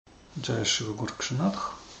Джай Шива Гуру.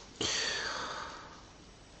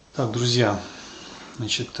 Так, друзья,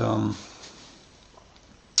 значит,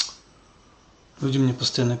 люди мне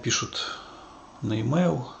постоянно пишут на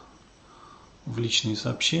e-mail, в личные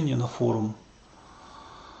сообщения, на форум.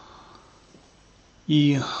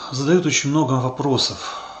 И задают очень много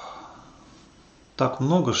вопросов. Так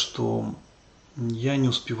много, что я не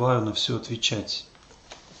успеваю на все отвечать.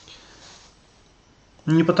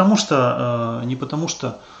 Не потому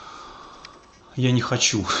что я не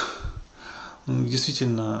хочу.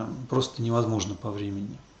 Действительно, просто невозможно по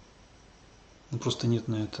времени. Просто нет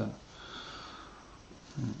на это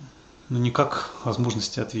никак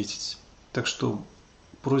возможности ответить. Так что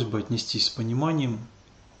просьба отнестись с пониманием.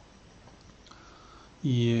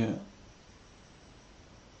 И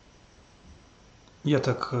я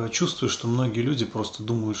так чувствую, что многие люди просто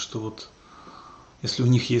думают, что вот если у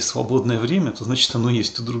них есть свободное время, то значит оно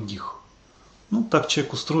есть у других. Ну, так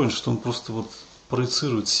человек устроен, что он просто вот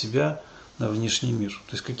проецирует себя на внешний мир.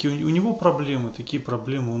 То есть какие у него проблемы, такие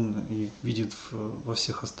проблемы он и видит во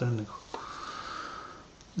всех остальных.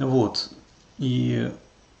 Вот. И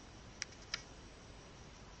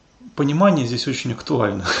понимание здесь очень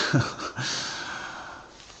актуально.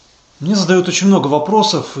 Мне задают очень много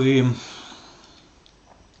вопросов, и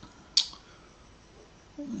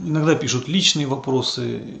иногда пишут личные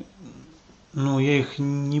вопросы, но я их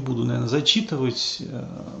не буду, наверное, зачитывать.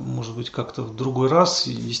 Может быть, как-то в другой раз,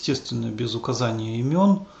 естественно, без указания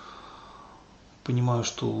имен. Понимаю,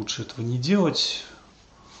 что лучше этого не делать.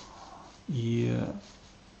 И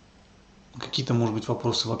какие-то, может быть,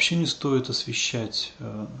 вопросы вообще не стоит освещать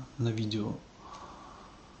на видео.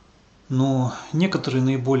 Но некоторые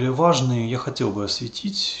наиболее важные я хотел бы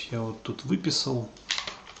осветить. Я вот тут выписал.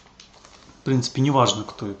 В принципе, не важно,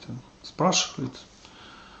 кто это спрашивает,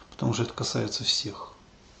 потому что это касается всех.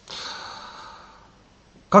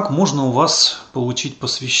 Как можно у вас получить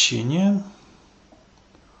посвящение?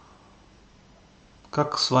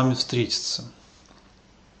 Как с вами встретиться?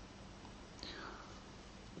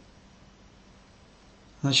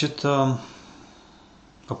 Значит, по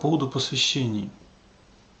поводу посвящений.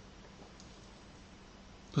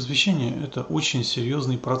 Посвящение – это очень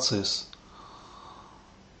серьезный процесс.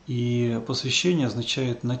 И посвящение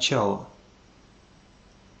означает начало.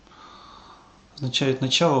 Означает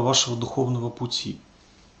начало вашего духовного пути.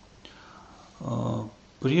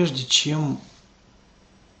 Прежде чем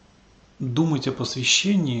думать о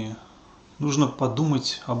посвящении, нужно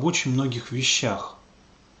подумать об очень многих вещах.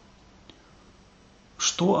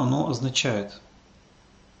 Что оно означает?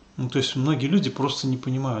 То есть многие люди просто не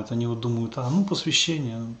понимают. Они вот думают,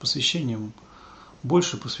 посвящением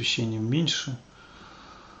больше, посвящением меньше.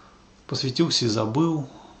 Посвятился и забыл.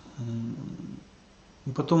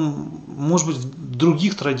 И потом, может быть, в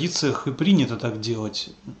других традициях и принято так делать.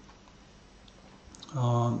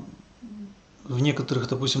 В некоторых,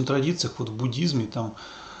 допустим, традициях, вот в буддизме, там,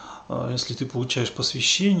 если ты получаешь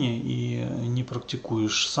посвящение и не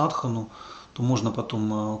практикуешь садхану, то можно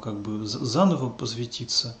потом как бы заново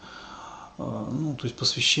посвятиться. То есть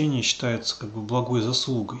посвящение считается как бы благой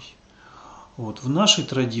заслугой. Вот. В нашей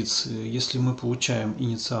традиции, если мы получаем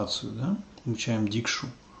инициацию, да, получаем дикшу,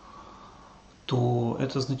 то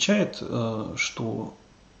это означает, что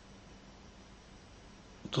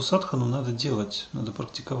эту садхану надо делать, надо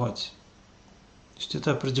практиковать. То есть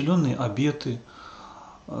это определенные обеты,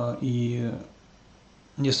 и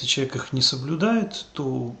если человек их не соблюдает,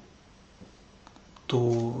 то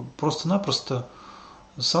просто-напросто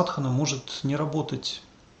садхана может не работать.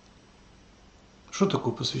 Что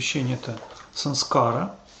такое посвящение? Это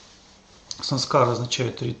санскара. Санскара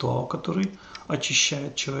означает ритуал, который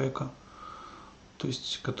очищает человека, то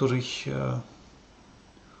есть который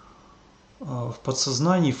в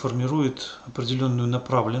подсознании формирует определенную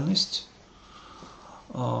направленность,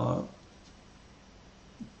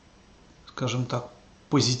 скажем так,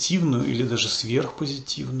 позитивную или даже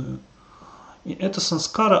сверхпозитивную. И эта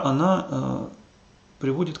санскара, она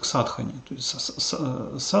приводит к садхане. То есть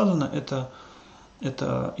садхана –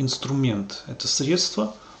 это инструмент, это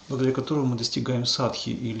средство, благодаря которому мы достигаем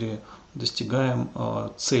садхи или достигаем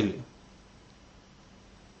цели.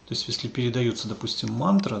 То есть если передается, допустим,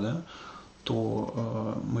 мантра, да,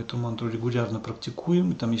 то мы эту мантру регулярно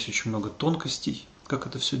практикуем, и там есть очень много тонкостей, как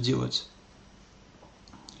это все делать.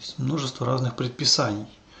 Есть множество разных предписаний.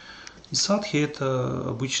 И садхи – это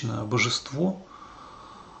обычно божество,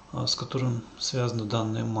 с которым связана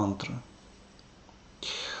данная мантра.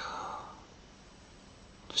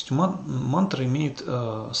 То есть мантра имеет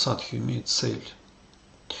садхи, имеет цель.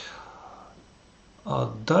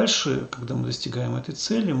 А дальше, когда мы достигаем этой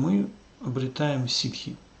цели, мы обретаем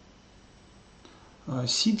ситхи.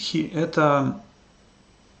 Ситхи – это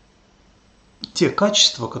те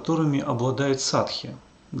качества, которыми обладает садхи,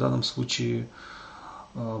 в данном случае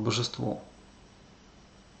божество.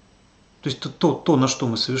 То есть то, на что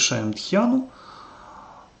мы совершаем дхьяну,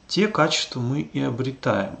 те качества мы и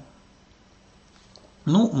обретаем.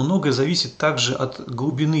 Ну, многое зависит также от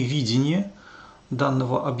глубины видения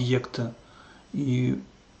данного объекта. И,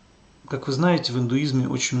 как вы знаете, в индуизме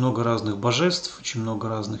очень много разных божеств, очень много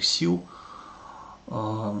разных сил,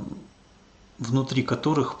 внутри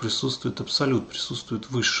которых присутствует абсолют, присутствует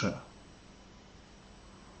высшее.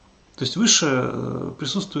 То есть высшее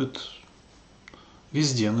присутствует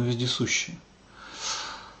везде, оно вездесущее.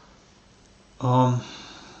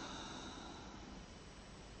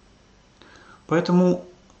 Поэтому,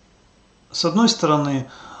 с одной стороны,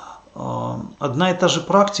 одна и та же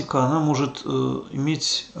практика, она может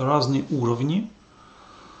иметь разные уровни,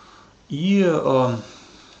 и она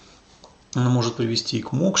может привести и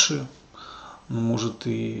к мокше, она может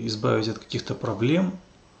и избавить от каких-то проблем.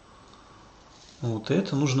 Вот, и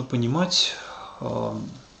это нужно понимать.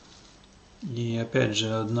 И опять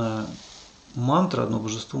же, одна мантра, одно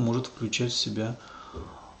божество может включать в себя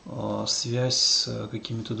связь с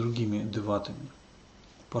какими-то другими деватами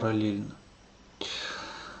параллельно.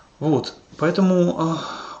 Вот, поэтому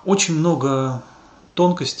очень много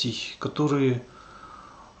тонкостей, которые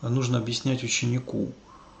нужно объяснять ученику.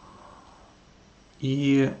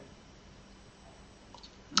 И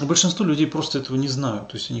большинство людей просто этого не знают,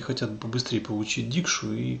 то есть они хотят побыстрее получить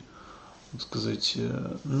дикшу и, так сказать,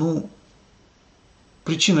 ну,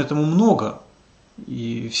 причин этому много,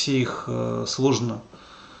 и все их сложно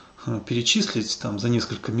перечислить там за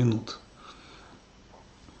несколько минут.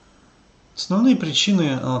 Основные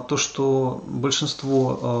причины то, что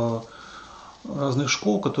большинство разных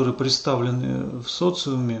школ, которые представлены в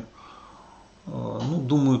социуме, ну,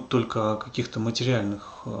 думают только о каких-то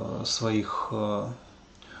материальных своих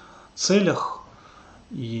целях,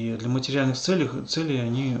 и для материальных целей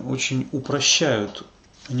они очень упрощают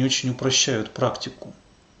практику.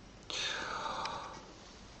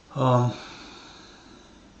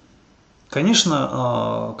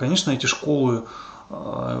 Конечно, эти школы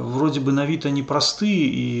вроде бы на вид они простые,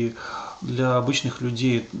 и для обычных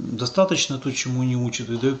людей достаточно то, чему они учат,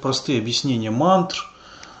 и дают простые объяснения мантр,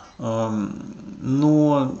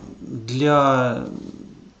 но для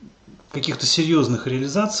каких-то серьезных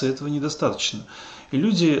реализаций этого недостаточно. И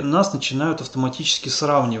люди нас начинают автоматически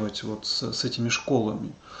сравнивать вот с этими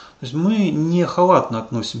школами. То есть мы не халатно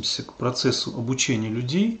относимся к процессу обучения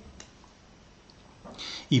людей,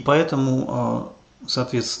 и поэтому,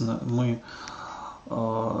 соответственно, мы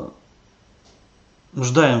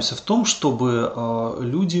нуждаемся в том, чтобы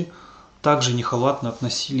люди также не халатно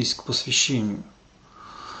относились к посвящению.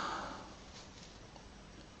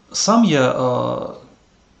 Сам я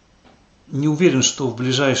не уверен, что в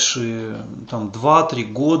ближайшие там,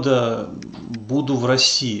 2-3 года буду в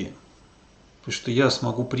России, потому что я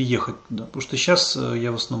смогу приехать туда. Потому что сейчас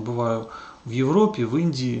я в основном бываю в Европе, в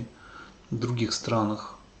Индии, в других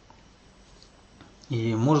странах.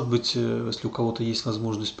 И, может быть, если у кого-то есть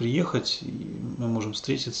возможность приехать, мы можем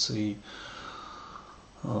встретиться и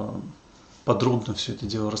подробно все это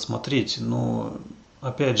дело рассмотреть. Но,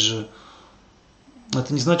 опять же,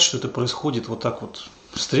 это не значит, что это происходит вот так вот.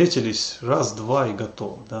 Встретились, раз, два и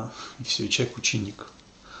готово, да, и все, и человек ученик.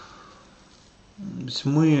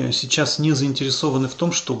 Мы сейчас не заинтересованы в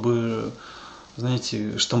том, чтобы,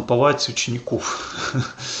 знаете, штамповать учеников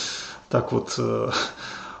так вот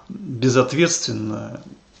безответственно,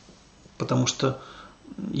 потому что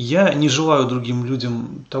я не желаю другим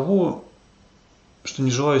людям того, что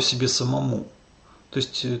не желаю себе самому. То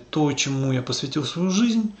есть то, чему я посвятил свою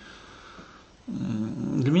жизнь,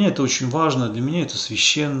 для меня это очень важно, для меня это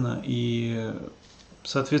священно, и,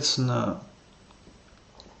 соответственно,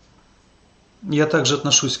 я также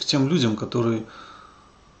отношусь к тем людям, которые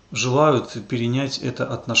желают перенять это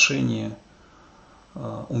отношение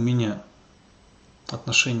у меня,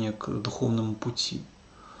 отношение к духовному пути.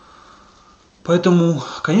 Поэтому,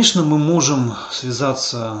 конечно, мы можем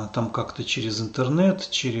связаться там как-то через интернет,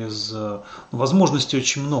 через возможностей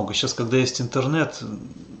очень много. Сейчас, когда есть интернет,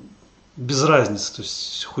 без разницы, то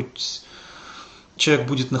есть хоть человек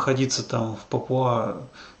будет находиться там в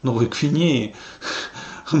Папуа-Новой Гвинее,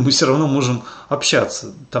 мы все равно можем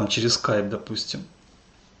общаться там через скайп, допустим.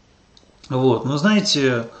 Вот, но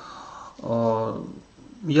знаете,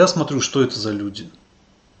 я смотрю, что это за люди.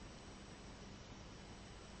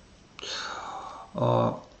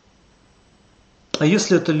 А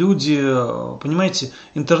если это люди, понимаете,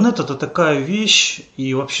 интернет это такая вещь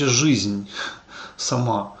и вообще жизнь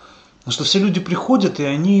сама. Что все люди приходят, и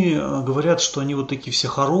они говорят, что они вот такие все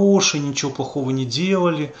хорошие, ничего плохого не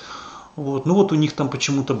делали. Вот. Ну вот у них там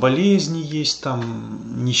почему-то болезни есть,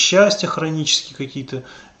 там несчастья хронические какие-то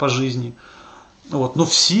по жизни. Вот. Но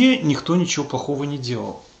все, никто ничего плохого не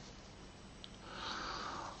делал.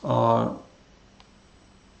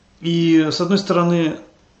 И с одной стороны,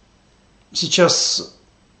 сейчас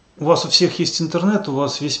у вас у всех есть интернет, у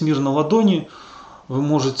вас весь мир на ладони, вы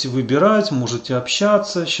можете выбирать, можете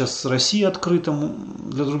общаться. Сейчас Россия открыта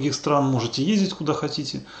для других стран, можете ездить куда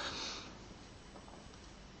хотите.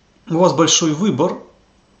 У вас большой выбор,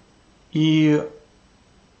 и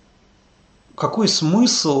какой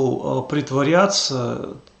смысл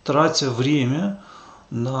притворяться, тратя время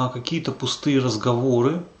на какие-то пустые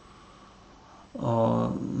разговоры,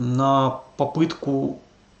 на попытку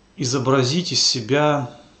изобразить из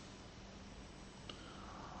себя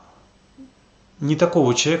не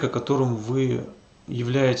такого человека, которым вы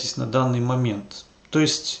являетесь на данный момент. То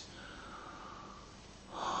есть,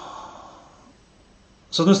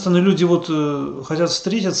 с одной стороны, люди вот хотят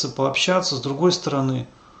встретиться, пообщаться, с другой стороны,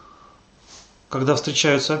 когда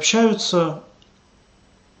встречаются, общаются,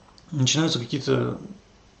 начинаются какие-то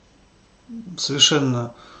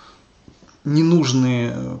совершенно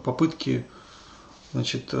ненужные попытки,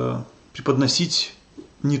 значит, преподносить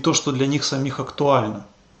не то, что для них самих актуально.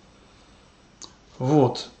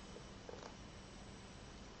 Вот.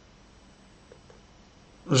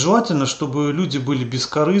 Желательно, чтобы люди были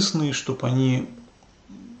бескорыстные, чтобы они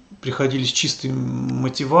приходили с чистой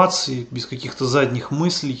мотивацией, без каких-то задних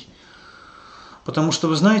мыслей. Потому что,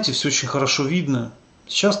 вы знаете, все очень хорошо видно.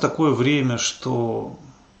 Сейчас такое время, что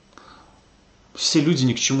все люди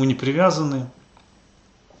ни к чему не привязаны,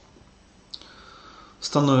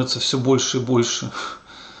 становится все больше и больше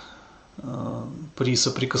при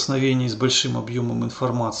соприкосновении с большим объемом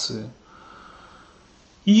информации.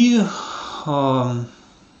 И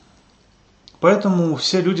поэтому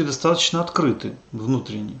все люди достаточно открыты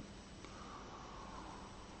внутренне.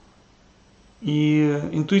 И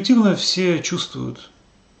интуитивно все чувствуют,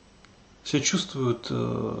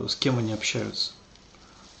 с кем они общаются.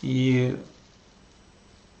 И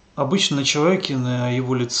обычно на человеке, на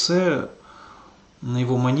его лице, на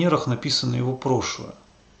его манерах написано его прошлое.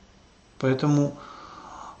 Поэтому,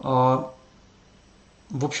 в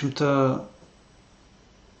общем-то,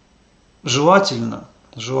 желательно,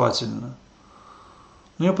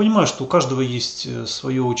 но я понимаю, что у каждого есть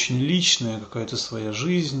свое очень личное, какая-то своя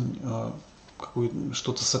жизнь,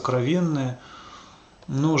 что-то сокровенное.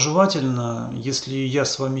 Но желательно, если я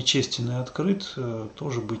с вами честен и открыт,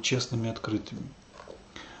 тоже быть честными и открытыми.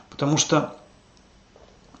 Потому что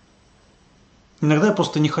иногда я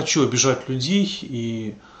просто не хочу обижать людей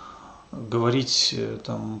и говорить,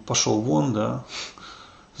 там, пошел вон, да,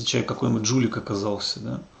 за человек какой-нибудь жулик оказался,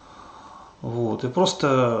 да. Вот. Я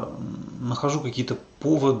просто нахожу какие-то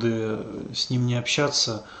поводы с ним не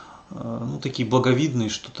общаться, ну, такие благовидные,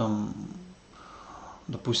 что там,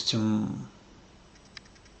 допустим,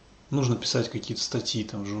 нужно писать какие-то статьи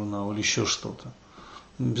там в журнал или еще что-то.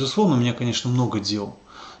 Безусловно, у меня, конечно, много дел.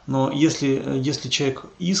 Но если человек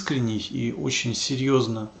искренний и очень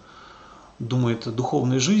серьезно думает о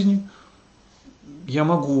духовной жизни, я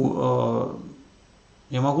могу,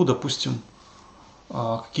 допустим,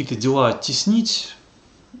 какие-то дела оттеснить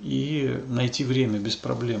и найти время без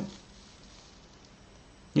проблем.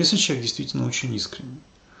 Если человек действительно очень искренний.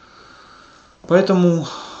 Поэтому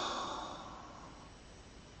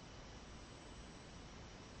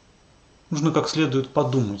нужно как следует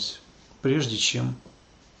подумать, прежде чем,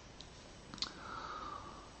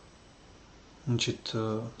 значит,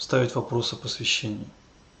 ставить вопрос о посвящении.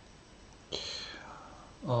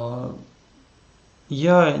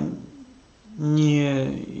 Я не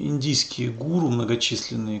индийские гуру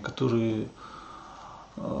многочисленные, которые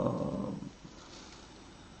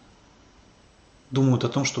думают о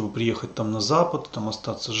том, чтобы приехать там на Запад, там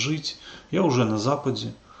остаться жить. Я уже на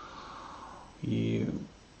Западе, и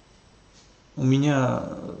у меня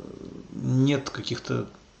нет каких-то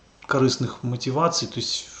корыстных мотиваций. То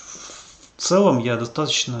есть в целом я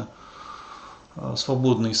достаточно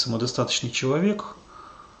свободный и самодостаточный человек.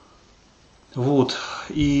 Вот.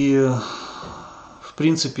 И в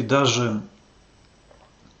принципе даже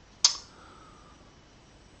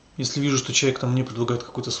если вижу, что человек там мне предлагает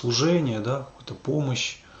какое-то служение, да, какую-то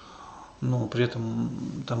помощь, но при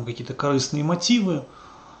этом там какие-то корыстные мотивы,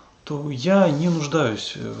 то я не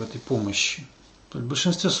нуждаюсь в этой помощи. В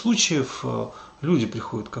большинстве случаев люди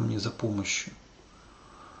приходят ко мне за помощью.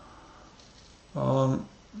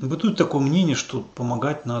 Бытует такое мнение, что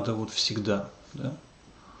помогать надо вот всегда. Да?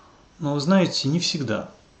 Но вы знаете, не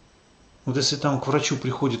всегда. Вот если там к врачу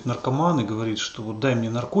приходит наркоман и говорит, что вот дай мне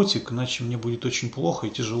наркотик, иначе мне будет очень плохо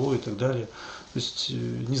и тяжело и так далее. То есть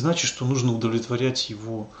не значит, что нужно удовлетворять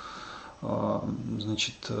его,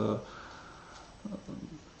 значит,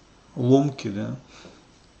 ломки, да,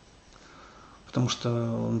 потому что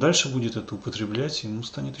он дальше будет это употреблять, и ему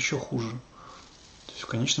станет еще хуже. То есть в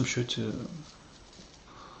конечном счете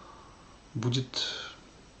будет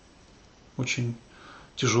очень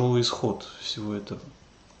тяжелый исход всего этого.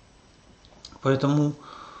 Поэтому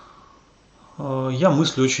я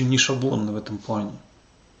мыслю очень не шаблонно в этом плане.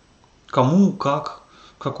 Кому, как,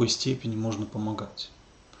 в какой степени можно помогать.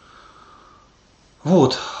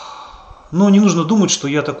 Вот. Но не нужно думать, что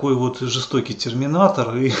я такой вот жестокий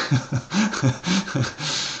терминатор, и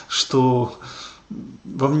что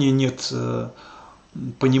во мне нет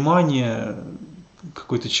понимания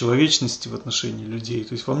какой-то человечности в отношении людей.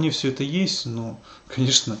 То есть во мне все это есть, но,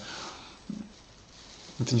 конечно,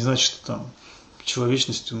 это не значит, что там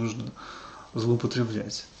человечностью нужно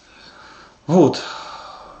злоупотреблять. Вот.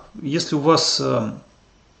 Если у вас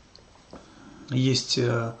есть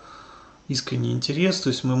искренний интерес, то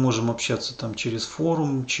есть мы можем общаться там через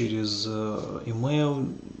форум, через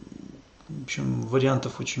email, в общем,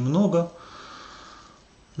 вариантов очень много,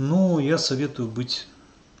 но я советую быть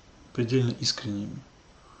предельно искренними.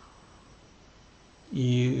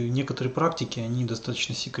 И некоторые практики, они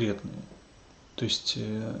достаточно секретные. То есть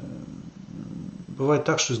бывает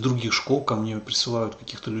так, что из других школ ко мне присылают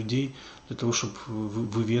каких-то людей для того, чтобы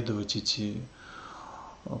выведывать эти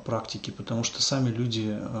практики, потому что сами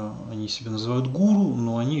люди, они себя называют гуру,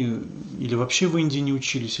 но они или вообще в Индии не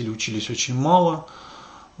учились, или учились очень мало,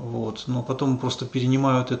 вот, но потом просто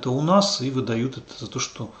перенимают это у нас и выдают это за то,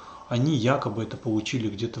 что они якобы это получили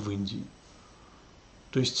где-то в Индии.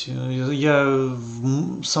 То есть я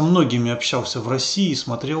со многими общался в России,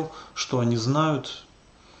 смотрел, что они знают,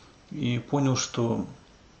 и понял, что...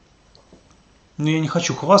 Ну, я не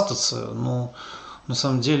хочу хвастаться, но на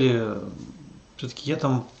самом деле все-таки я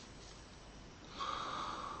там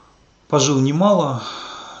пожил немало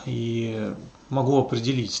и могу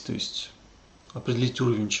определить, то есть определить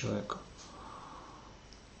уровень человека.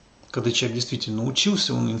 Когда человек действительно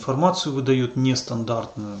учился, он информацию выдает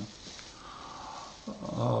нестандартную,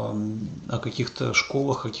 о каких-то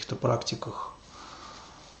школах, каких-то практиках.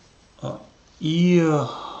 И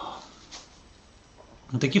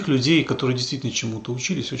таких людей, которые действительно чему-то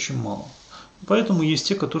учились, очень мало. Поэтому есть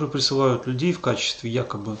те, которые присылают людей в качестве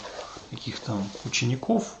якобы каких-то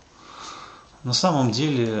учеников. На самом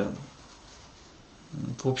деле,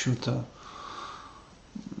 в общем-то,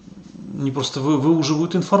 не просто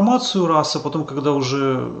выуживают информацию раз, а потом, когда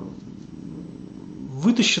уже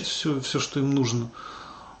вытащат все, что им нужно,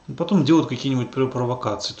 потом делают какие-нибудь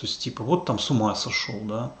провокации, то есть типа вот там с ума сошел,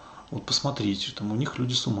 да, вот посмотрите, там у них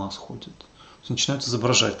люди с ума сходят. Начинают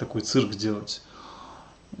изображать, такой цирк делать.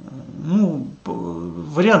 Ну,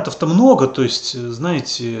 вариантов-то много, то есть,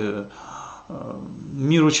 знаете,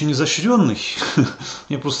 мир очень изощренный.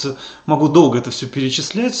 Я просто могу долго это все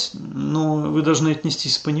перечислять, но вы должны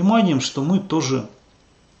отнестись с пониманием, что мы тоже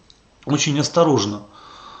очень осторожно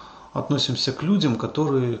относимся к людям,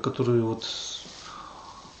 которые вот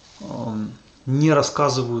не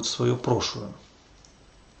рассказывают свое прошлое.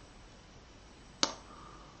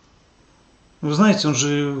 Вы знаете, он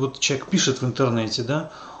же, вот человек пишет в интернете,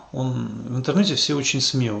 да, в интернете все очень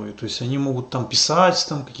смелые, то есть они могут там писать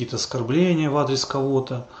там какие-то оскорбления в адрес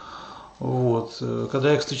кого-то, вот.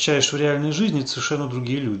 Когда их встречаешь в реальной жизни, это совершенно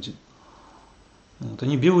другие люди. Вот.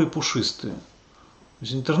 Они белые пушистые. То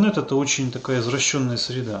есть интернет это очень такая извращенная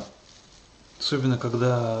среда. Особенно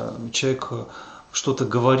когда человек что-то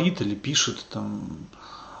говорит или пишет там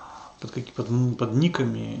под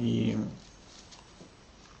никами, и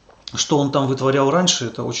что он там вытворял раньше,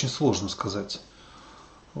 это очень сложно сказать.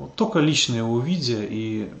 Вот, только лично его видя,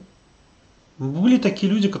 и были такие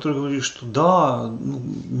люди, которые говорили, что да,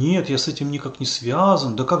 нет, я с этим никак не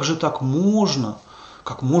связан, да как же так можно,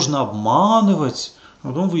 как можно обманывать. А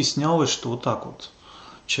потом выяснялось, что вот так вот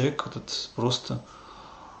человек этот просто,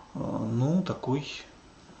 ну, такой,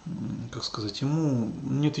 как сказать, ему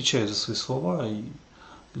не отвечает за свои слова, и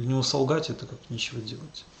для него солгать это как нечего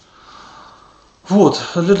делать. Вот,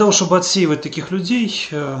 для того, чтобы отсеивать таких людей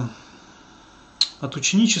от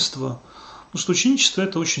ученичества, потому что ученичество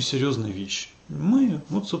это очень серьезная вещь. Мы,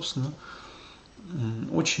 вот, собственно,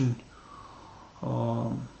 очень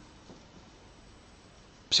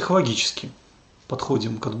психологически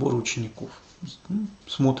подходим к отбору учеников.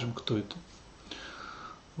 Смотрим, кто это.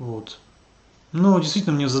 Вот. Но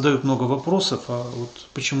действительно мне задают много вопросов, а вот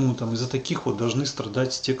почему там из-за таких вот должны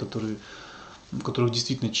страдать те, которые у которых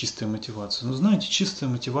действительно чистая мотивация. Но знаете, чистая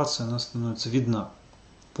мотивация, она становится видна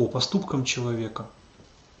по поступкам человека.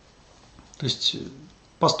 То есть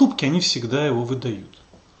поступки, они всегда его выдают.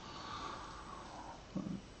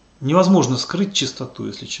 Невозможно скрыть чистоту,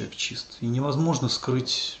 если человек чист. И невозможно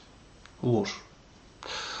скрыть ложь.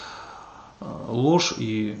 Ложь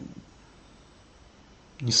и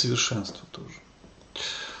несовершенство тоже.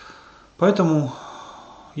 Поэтому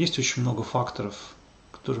есть очень много факторов,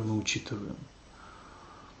 которые мы учитываем.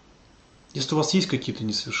 Если у вас есть какие-то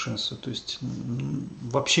несовершенства, то есть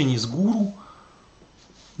в общении с гуру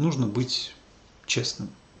нужно быть честным.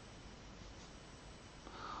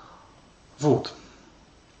 Вот.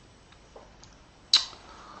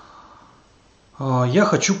 Я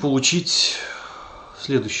хочу получить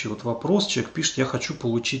следующий вот вопрос. Человек пишет: я хочу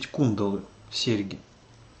получить кундалы, серьги.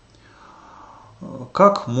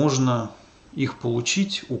 Как можно их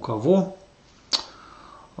получить, у кого?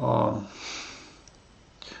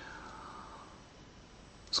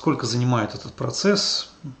 Сколько занимает этот процесс?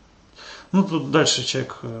 Ну, тут дальше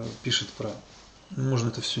человек пишет про... Можно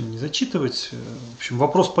это все не зачитывать. В общем,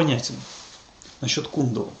 вопрос понятен насчет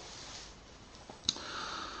кундал.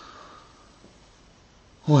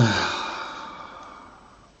 Ой.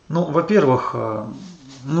 Ну, во-первых,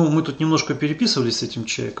 мы тут немножко переписывались с этим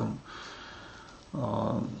человеком.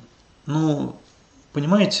 Ну,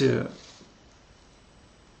 понимаете,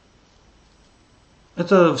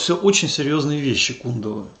 это все очень серьезные вещи,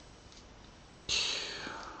 кундалы.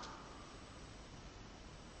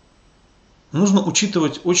 Нужно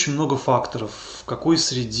учитывать очень много факторов, в какой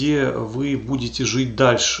среде вы будете жить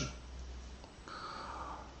дальше.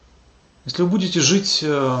 Если вы будете жить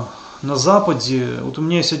на Западе, вот у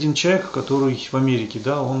меня есть один человек, который в Америке,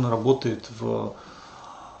 да, он работает в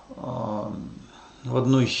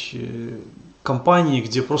одной компании,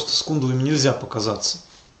 где просто с кундалами нельзя показаться.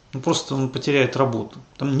 Ну, просто он потеряет работу.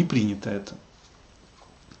 Там не принято это.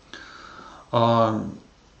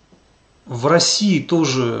 В России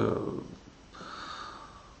тоже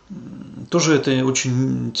это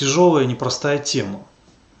очень тяжелая, непростая тема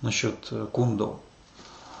насчет кундал.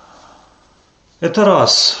 Это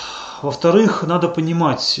раз. Во-вторых, надо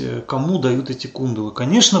понимать, кому дают эти кундалы.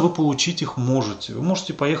 Конечно, вы получить их можете. Вы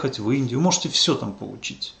можете поехать в Индию, вы можете все там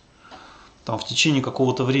получить. Там в течение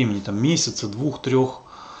какого-то времени, там месяца, 2-3,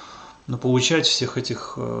 но получать всех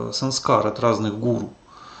этих санскар от разных гуру.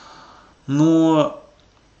 Но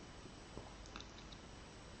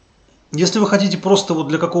если вы хотите просто вот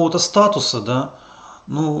для какого-то статуса, да,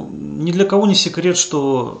 ну, ни для кого не секрет,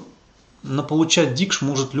 что наполучать дикш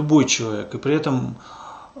может любой человек, и при этом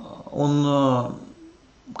он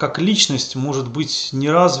как личность может быть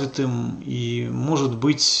неразвитым и может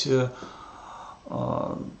быть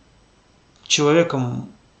человеком,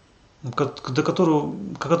 к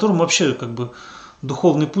которому вообще как бы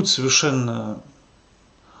духовный путь совершенно,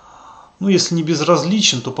 ну, если не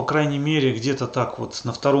безразличен, то, по крайней мере, где-то так вот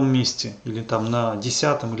на втором месте, или там на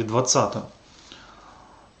 10-м или 20-м.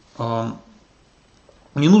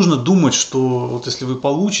 Не нужно думать, что вот если вы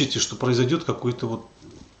получите, что произойдет какое-то вот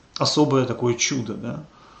особое такое чудо,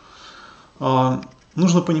 да.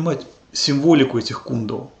 Нужно понимать символику этих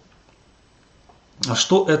кундал. А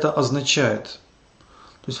что это означает?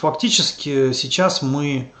 То есть фактически сейчас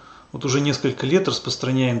мы вот уже несколько лет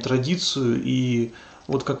распространяем традицию, и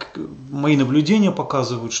вот как мои наблюдения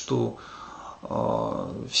показывают, что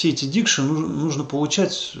все эти дикши нужно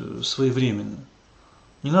получать своевременно.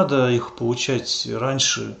 Не надо их получать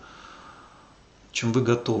раньше, чем вы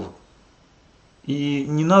готовы. И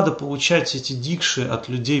не надо получать эти дикши от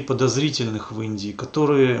людей подозрительных в Индии,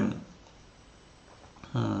 которые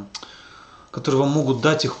вам могут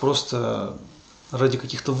дать их просто ради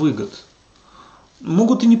каких-то выгод.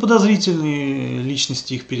 Могут и неподозрительные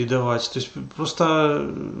личности их передавать. То есть просто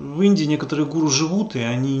в Индии некоторые гуру живут, и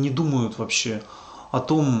они не думают вообще о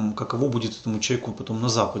том, каково будет этому человеку потом на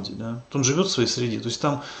Западе. Да? Он живет в своей среде. То есть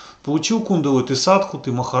там получил кундалу, ты садху,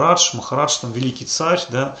 ты махарадж там великий царь.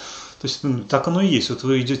 Да? То есть так оно и есть. Вот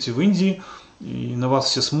вы идете в Индии, и на вас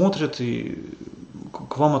все смотрят, и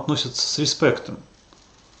к вам относятся с респектом.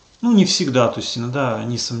 Ну, не всегда, то есть иногда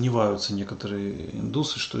они сомневаются, некоторые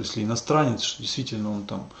индусы, что если иностранец, что действительно он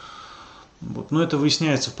там... Вот. Но это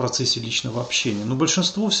выясняется в процессе личного общения. Но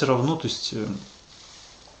большинство все равно, то есть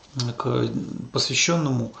к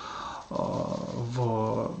посвященному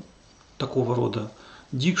в такого рода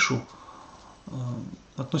дикшу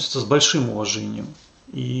относятся с большим уважением.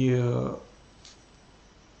 И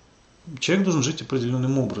человек должен жить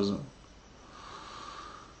определенным образом.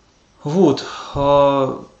 Вот.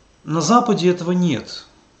 На Западе этого нет.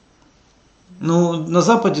 Ну, на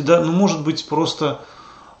Западе, да, ну, может быть, просто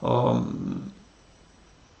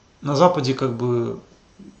на Западе как бы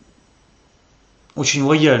очень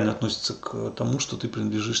лояльно относятся к тому, что ты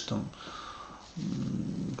принадлежишь там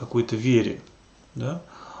какой-то вере, да.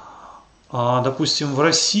 А, допустим, в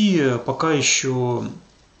России пока еще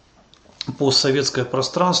постсоветское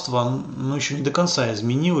пространство, оно еще не до конца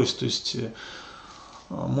изменилось, то есть,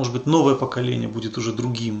 может быть, новое поколение будет уже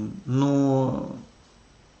другим, но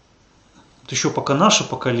вот еще пока наше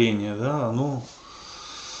поколение, да, оно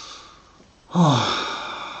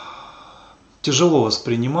тяжело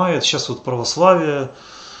воспринимает. Сейчас вот православие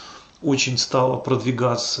очень стало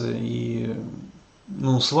продвигаться, и,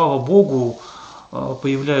 ну, слава Богу,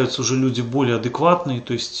 появляются уже люди более адекватные,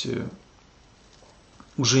 то есть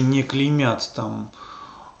уже не клеймят там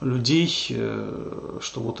людей,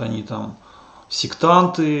 что вот они там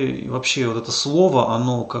сектанты. И вообще вот это слово,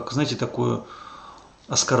 оно как, знаете, такое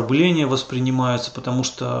оскорбление воспринимается, потому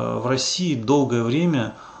что в России долгое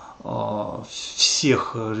время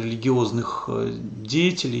всех религиозных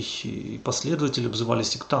деятелей и последователей обзывали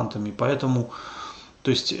сектантами, поэтому,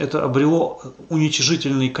 то есть это обрело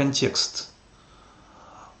уничижительный контекст.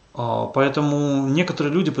 Поэтому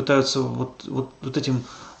некоторые люди пытаются вот этим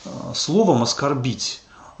словом оскорбить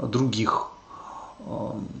других,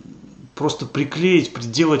 просто приклеить,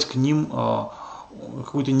 приделать к ним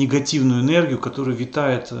какую-то негативную энергию, которая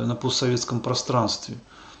витает на постсоветском пространстве.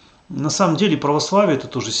 На самом деле православие – это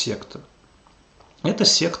тоже секта. Это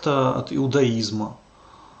секта от иудаизма.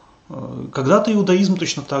 Когда-то иудаизм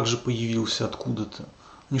точно так же появился откуда-то.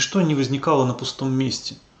 Ничто не возникало на пустом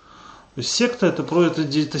месте. То есть секта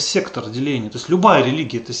это сектор деления. То есть любая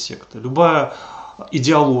религия это секта, любая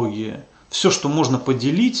идеология. Все, что можно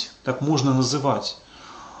поделить, так можно называть.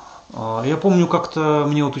 Я помню, как-то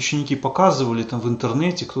мне вот ученики показывали там в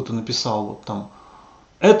интернете, кто-то написал вот там: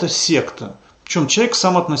 это секта. Причем человек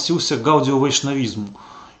сам относился к гаудио-вайшнавизму.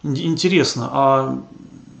 Интересно, а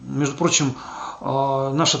между прочим,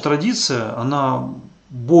 наша традиция, она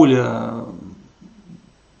более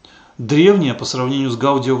древняя по сравнению с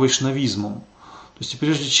гаудио-вайшнавизмом. То есть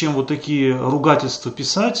прежде чем вот такие ругательства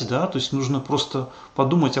писать, да, то есть нужно просто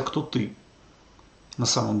подумать, а кто ты на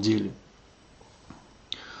самом деле.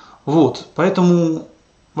 Вот, поэтому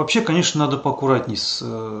вообще, конечно, надо поаккуратней с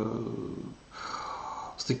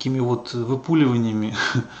такими вот выпуливаниями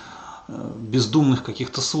бездумных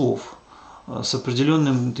каких-то слов, с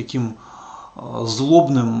определенным таким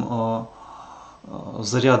злобным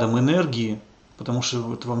зарядом энергии, потому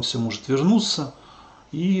что это вам все может вернуться,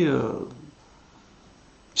 и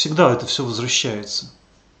всегда это все возвращается.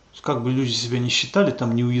 Как бы люди себя не считали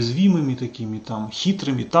там неуязвимыми такими, там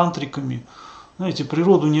хитрыми, тантриками, знаете,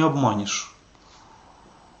 природу не обманешь.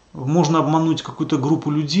 Можно обмануть какую-то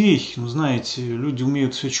группу людей, но, знаете, люди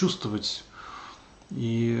умеют все чувствовать,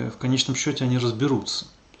 и в конечном счете они разберутся.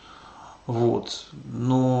 Вот.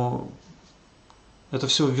 Но это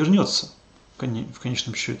все вернется в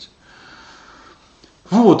конечном счете.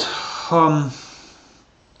 Вот.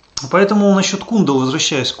 Поэтому насчет кундал,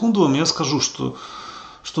 возвращаясь к кундалам, я скажу, что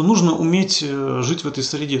нужно уметь жить в этой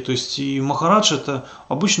среде. То есть и Махарадж это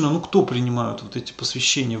обычно, ну, кто принимают вот эти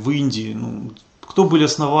посвящения в Индии, ну, кто были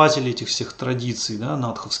основатели этих всех традиций, да,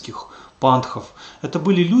 надховских, пантхов. Это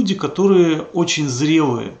были люди, которые очень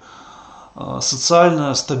зрелые,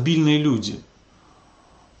 социально стабильные люди.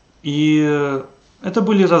 И это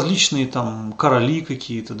были различные там короли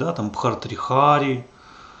какие-то, да, там Бхартрихари,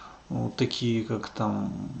 вот такие как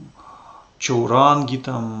там Чауранги,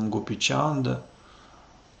 там Гопичанда,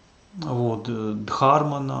 вот,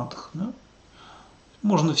 Дхарманатх, да?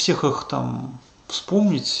 Можно всех их там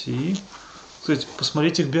вспомнить и, кстати,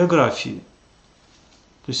 посмотреть их биографии.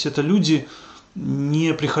 То есть это люди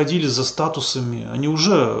не приходили за статусами, они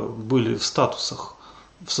уже были в статусах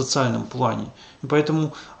в социальном плане. И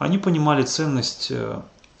поэтому они понимали ценность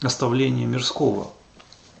оставления мирского.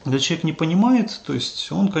 Когда человек не понимает, то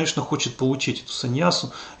есть он, конечно, хочет получить эту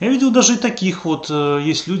саньясу. Я видел даже и таких вот,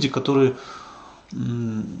 есть люди, которые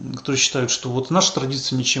считают, что вот наша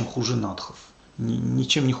традиция ничем хуже надхов.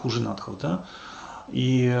 Ничем не хуже надхов, да.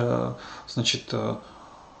 И, значит,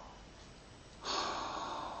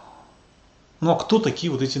 ну а кто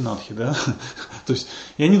такие вот эти надхи, да? То есть,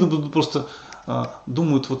 и они просто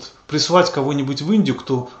думают вот прислать кого-нибудь в Индию,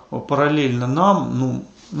 кто параллельно нам,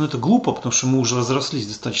 ну это глупо, потому что мы уже разрослись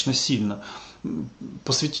достаточно сильно.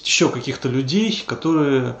 Посвятить еще каких-то людей,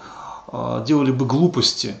 которые делали бы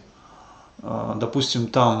глупости, допустим,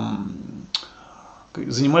 там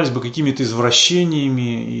занимались бы какими-то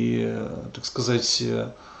извращениями и, так сказать,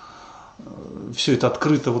 все это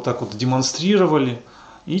открыто вот так вот демонстрировали.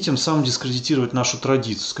 и тем самым дискредитировать нашу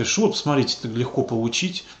традицию. Сказать, что вот, смотрите, это легко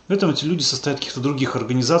получить. В этом эти люди состоят в каких-то других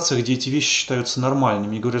организациях, где эти вещи считаются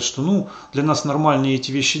нормальными. И говорят, что ну, для нас нормально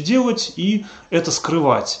эти вещи делать и это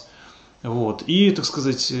скрывать. Вот. И, так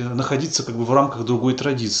сказать, находиться как бы в рамках другой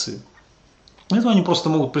традиции. Поэтому они просто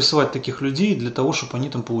могут присылать таких людей для того, чтобы они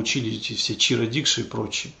там получили эти все чира, дикши и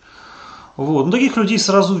прочее. Вот. Но таких людей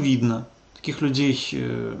сразу видно. Таких людей,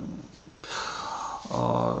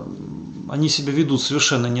 они себя ведут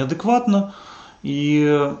совершенно неадекватно.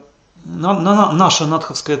 И наша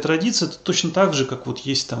надховская традиция, это точно так же, как вот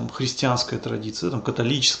есть там христианская традиция, там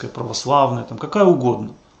католическая, православная, там какая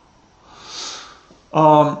угодно.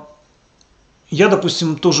 Я,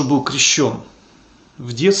 допустим, тоже был крещен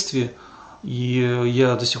в детстве, и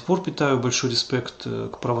я до сих пор питаю большой респект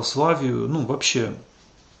к православию, ну, вообще,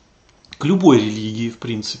 к любой религии, в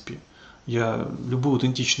принципе. Я любую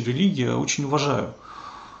аутентичную религию очень уважаю.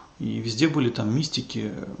 И везде были там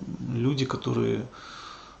мистики, люди, которые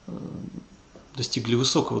достигли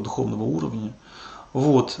высокого духовного уровня.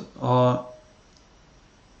 Вот.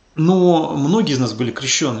 Но многие из нас были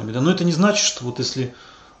крещенными, да, но это не значит, что вот если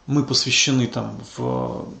мы посвящены там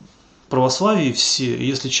в православии все, и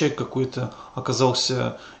если человек какой-то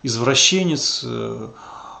оказался извращенец,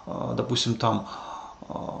 допустим, там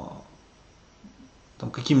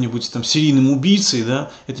каким-нибудь там серийным убийцей, да,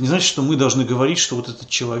 это не значит, что мы должны говорить, что вот этот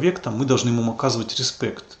человек, там, мы должны ему оказывать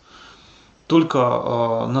респект. Только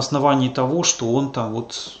на основании того, что он там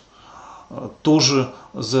вот тоже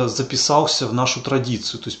записался в нашу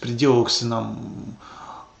традицию, то есть приделался нам,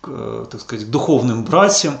 так сказать, к духовным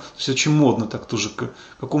братьям. То есть очень модно так тоже к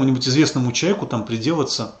какому-нибудь известному человеку там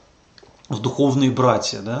приделаться в духовные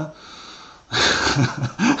братья, да.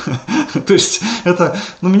 То есть это,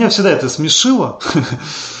 ну, меня всегда это смешило,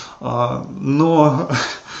 но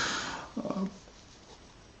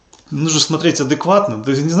нужно смотреть адекватно.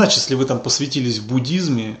 То есть не значит, если вы там посвятились в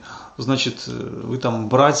буддизме, значит, вы там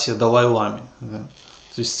братья Далай-ламе. Да?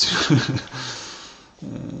 То есть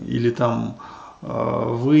или там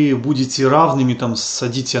вы будете равными там с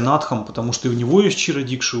Адитьянатхом, потому что и у него есть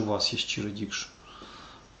чира-дикши, у вас есть чира-дикши.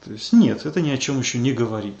 То есть нет, это ни о чем еще не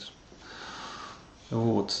говорит.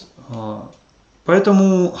 Вот.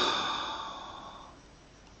 Поэтому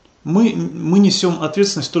мы несем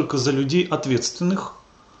ответственность только за людей ответственных,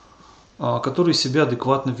 которые себя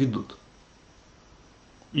адекватно ведут.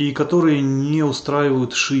 И которые не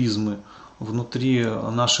устраивают шизмы внутри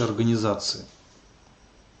нашей организации.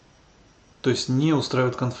 То есть не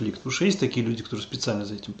устраивают конфликт. Потому что есть такие люди, которые специально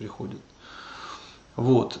за этим приходят.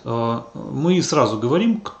 Вот. Мы сразу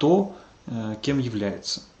говорим, кто кем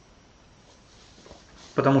является.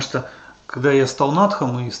 Потому что, когда я стал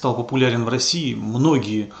надхом и стал популярен в России,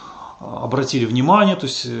 многие обратили внимание, то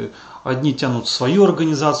есть одни тянут в свою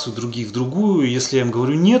организацию, другие в другую. И если я им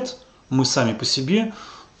говорю нет, мы сами по себе,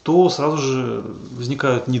 то сразу же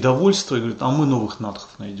возникает недовольство и говорят, а мы новых надхов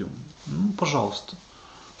найдем. Ну, пожалуйста.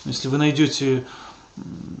 Если вы найдете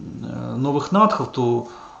новых надхов, то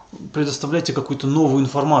предоставляйте какую-то новую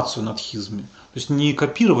информацию о надхизме. То есть не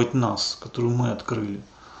копировать нас, которую мы открыли,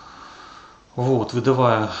 вот,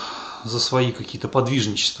 выдавая за свои какие-то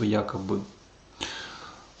подвижничества якобы.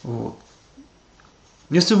 Вот.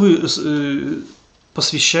 Если вы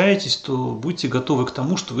посвящаетесь, то будьте готовы к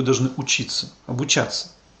тому, что вы должны учиться, обучаться.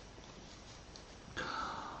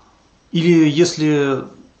 Или если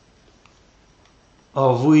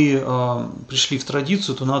вы пришли в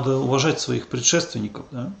традицию, то надо уважать своих предшественников.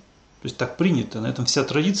 Да? То есть так принято, на этом вся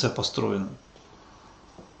традиция построена.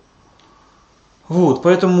 Вот,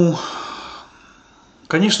 поэтому,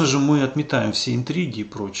 конечно же, мы отметаем все интриги и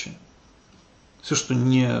прочее. Все, что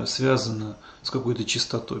не связано с какой-то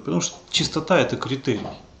чистотой. Потому что чистота – это критерий.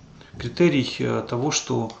 Критерий того,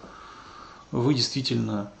 что вы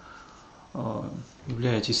действительно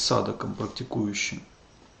являетесь садхаком, практикующим.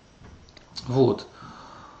 Вот.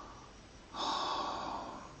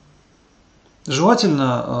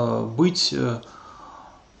 Желательно быть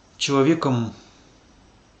человеком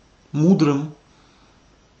мудрым,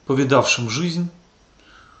 повидавшим жизнь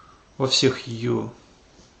во всех ее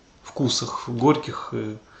вкусах, горьких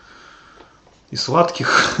и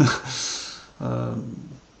сладких, потому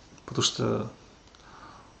что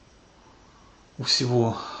у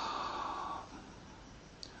всего,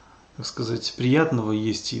 так сказать, приятного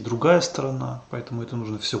есть и другая сторона, поэтому это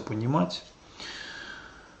нужно все понимать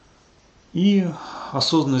и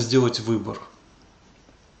осознанно сделать выбор.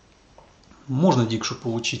 Можно дикшу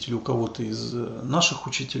получить или у кого-то из наших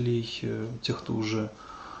учителей, тех, кто уже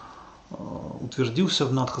утвердился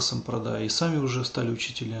в Надха Сампрадае и сами уже стали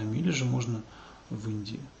учителями, или же можно в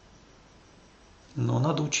Индии. Но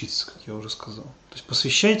надо учиться, как я уже сказал. То есть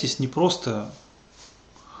посвящайтесь не просто,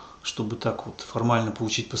 чтобы так вот формально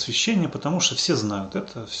получить посвящение, потому что все знают,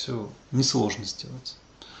 это все несложно сделать.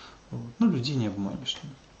 Вот. Ну, людей не обманешь.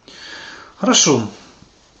 Хорошо.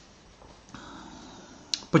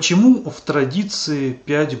 Почему в традиции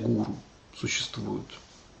 5 гуру существует?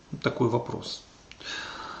 Такой вопрос.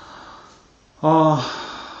 Ну,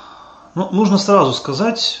 нужно сразу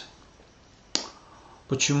сказать,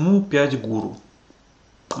 почему 5 гуру.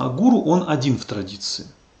 А гуру, он один в традиции.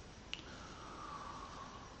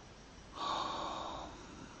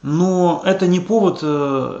 Но это не повод,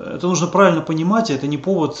 это нужно правильно понимать, это не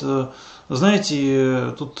повод,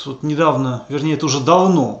 знаете, тут недавно, вернее, это уже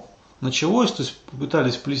давно началось, то есть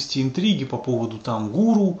пытались плести интриги по поводу там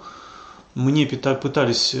гуру, мне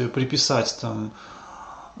пытались приписать там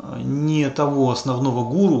не того основного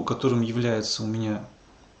гуру, которым является у меня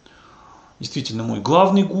действительно мой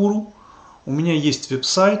главный гуру. У меня есть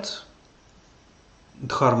веб-сайт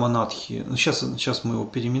Дхарманатхи, сейчас мы его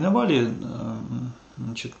переименовали,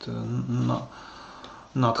 значит, на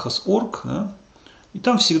Надхас.орг, да? И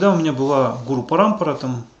там всегда у меня была гуру парампара,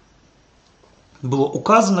 там было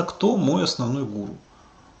указано, кто мой основной гуру.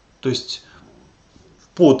 То есть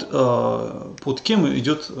под кем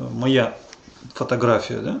идет моя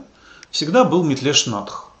фотография, да? Всегда был Митлеш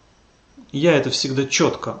Надх. Я это всегда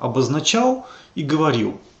четко обозначал и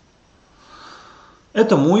говорил.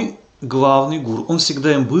 Это мой главный гуру. Он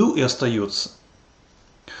всегда им был и остается.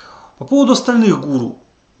 По поводу остальных гуру.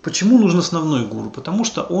 Почему нужен основной гуру? Потому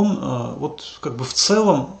что он вот как бы в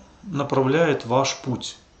целом направляет ваш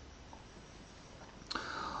путь.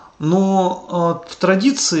 Но в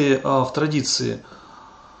традиции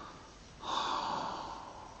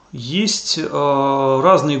есть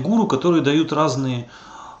разные гуру, которые дают разные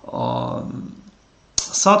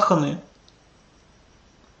садханы,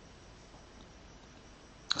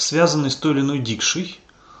 связанные с той или иной дикшей.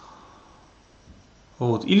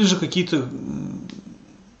 Вот. Или же какие-то,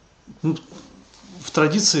 ну, в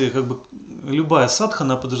традиции как бы любая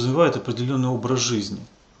садхана подразумевает определенный образ жизни.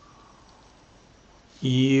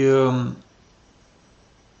 И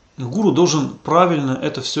гуру должен правильно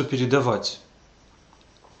это все передавать.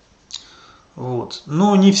 Вот.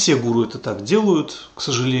 Но не все гуру это так делают, к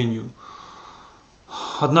сожалению.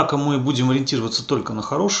 Однако мы будем ориентироваться только на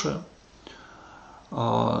хорошее.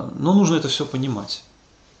 Но нужно это все понимать.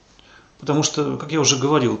 Потому что, как я уже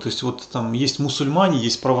говорил, то есть вот там есть мусульмане,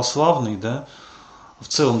 есть православные, да, в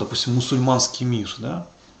целом, допустим, мусульманский мир, да.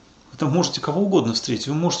 Вы там можете кого угодно встретить.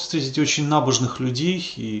 Вы можете встретить очень набожных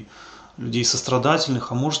людей и людей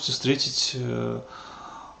сострадательных, а можете встретить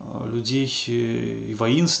людей и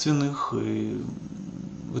воинственных, и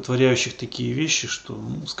вытворяющих такие вещи, что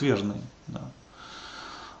скверные. Да.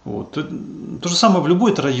 Вот. То же самое в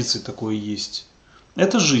любой традиции такое есть.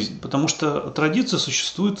 Это жизнь, потому что традиция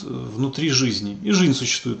существует внутри жизни, и жизнь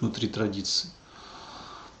существует внутри традиции.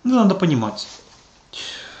 Это надо понимать.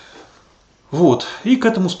 Вот. И к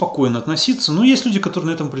этому спокойно относиться. Но есть люди,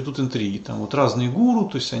 которые на этом придут интриги. Там вот разные гуру,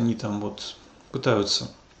 то есть они там вот пытаются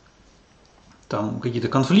там какие-то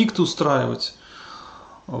конфликты устраивать.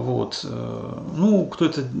 Вот. Ну, кто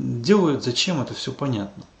это делает, зачем, это все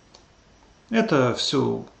понятно. Это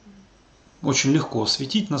все очень легко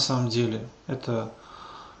осветить на самом деле. Это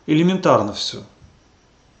элементарно все.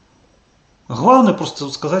 Главное просто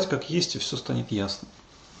сказать, как есть, и все станет ясно.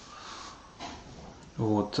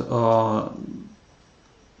 Вот.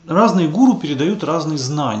 Разные гуру передают разные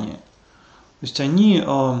знания. То есть они,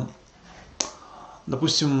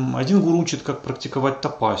 допустим, один гуру учит, как практиковать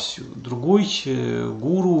тапасию, другой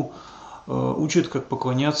гуру учит, как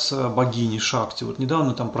поклоняться богине Шакти. Вот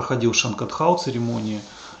недавно там проходил Шанкадхау церемония,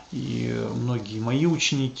 и многие мои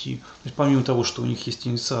ученики, то есть помимо того, что у них есть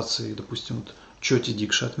инициации, допустим, вот Чоти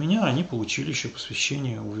Дикша от меня, они получили еще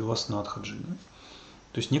посвящение у Виваснатхаджи. Да?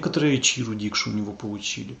 То есть некоторые Чиру Дикшу у него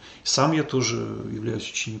получили. И сам я тоже являюсь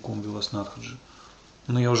учеником Виваснатхаджи.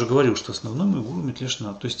 Но я уже говорил, что основной мой гуру Митлеш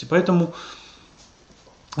Надх. То есть и поэтому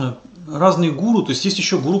разные гуру, то есть есть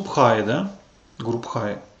еще гуру Бхаи, да? Гуру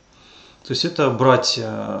Бхаи. То есть это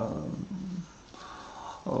братья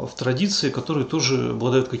в традиции, которые тоже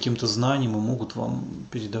обладают каким-то знанием и могут вам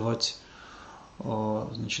передавать,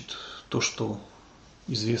 значит, то, что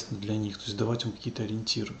известно для них, то есть давать им какие-то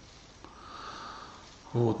ориентиры.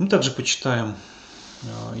 Вот. Мы также почитаем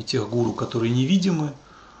и тех гуру, которые невидимы.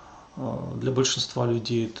 Для большинства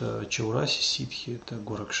людей это Чаураси Ситхи, это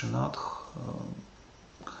Горакшинатх.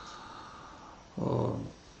 То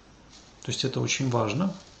есть это очень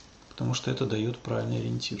важно, потому что это дает правильный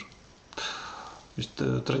ориентир. То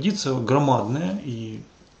есть традиция громадная, и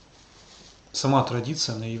сама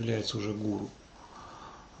традиция, она является уже гуру.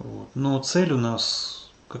 Вот. Но цель у нас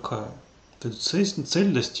какая?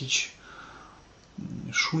 Цель достичь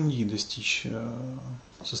шуньи, достичь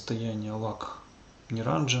состояния лак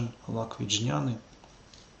ниранджан, лак виджняны,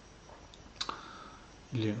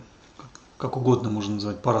 или как угодно можно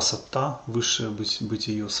назвать, парасатта, высшее быть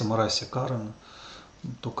ее самарасья карана,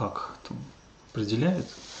 то как там определяет.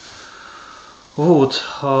 Вот.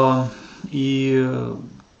 И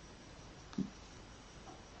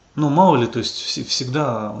ну, мало ли, то есть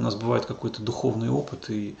всегда у нас бывает какой-то духовный опыт,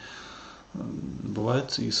 и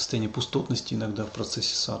бывает и состояние пустотности иногда в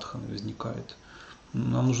процессе садханы возникает.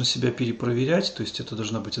 Нам нужно себя перепроверять, то есть это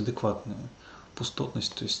должна быть адекватная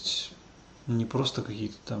пустотность, то есть не просто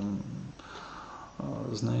какие-то там,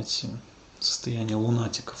 знаете, состояния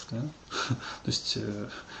лунатиков. Да? То есть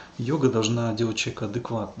йога должна делать человека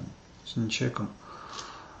адекватным, то есть не человеком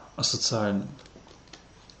асоциальным.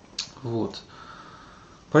 Вот.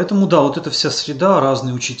 Поэтому да, вот эта вся среда,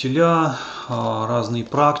 разные учителя, разные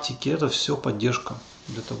практики, это все поддержка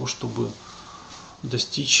для того, чтобы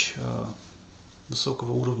достичь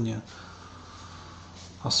высокого уровня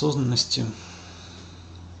осознанности.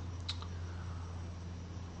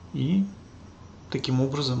 И таким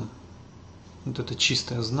образом вот это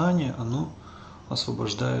чистое знание, оно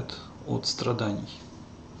освобождает от страданий.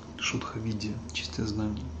 Шудха-видья, чистое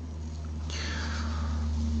знание.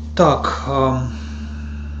 Так,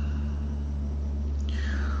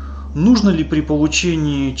 нужно ли при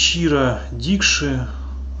получении чира дикши,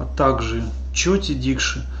 а также чоти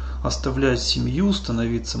дикши, оставлять семью,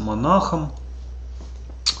 становиться монахом?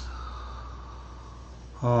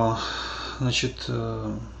 Значит,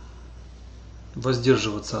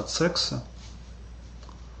 воздерживаться от секса?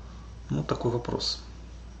 Ну, такой вопрос.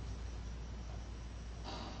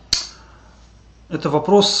 Это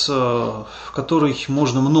вопрос, который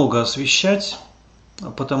можно много освещать,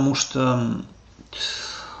 потому что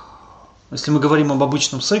если мы говорим об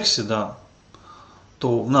обычном сексе, да,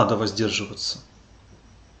 то надо воздерживаться.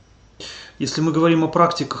 Если мы говорим о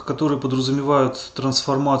практиках, которые подразумевают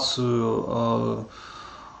трансформацию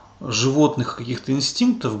животных каких-то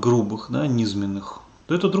инстинктов грубых, да, низменных,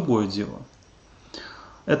 то это другое дело.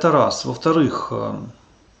 Это раз. Во-вторых,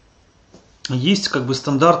 есть как бы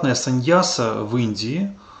стандартная саньяса в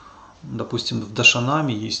Индии, допустим, в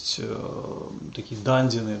Дашанаме есть такие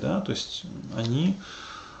дандины, да, то есть они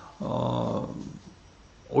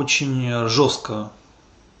очень жестко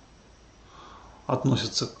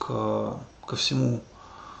относятся ко всему,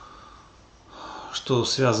 что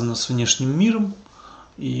связано с внешним миром,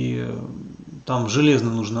 и там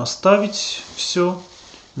железно нужно оставить все,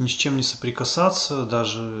 ни с чем не соприкасаться,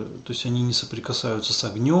 даже, то есть они не соприкасаются с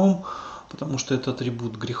огнем, потому что это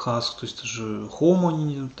атрибут греха, то есть даже хому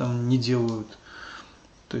они там не делают,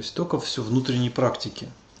 то есть только все внутренние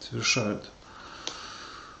практики совершают.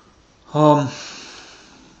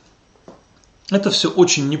 Это все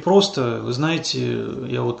очень непросто. Вы знаете,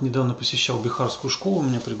 я вот недавно посещал бихарскую школу,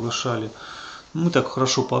 меня приглашали. Мы так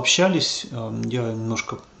хорошо пообщались. Я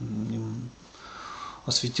немножко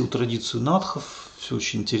осветил традицию надхов. Все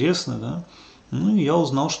очень интересно, да. Ну и я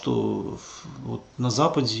узнал, что вот на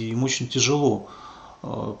Западе им очень тяжело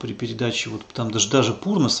при передаче, вот там даже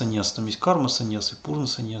пурна саньяс, там есть карма саньяс и пурна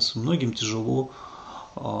саньяс. Многим тяжело,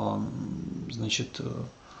 значит,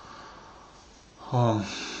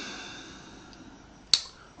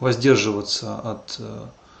 воздерживаться от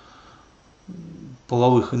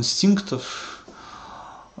половых инстинктов,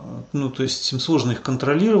 ну, то есть им сложно их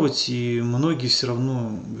контролировать, и многие все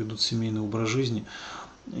равно ведут семейный образ жизни.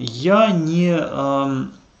 Я не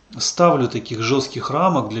ставлю таких жестких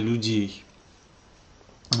рамок для людей.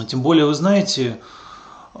 Тем более, вы знаете,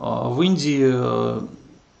 в Индии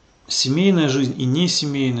семейная жизнь и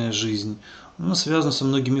несемейная жизнь, она связана со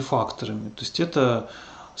многими факторами. То есть это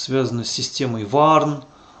связано с системой варн,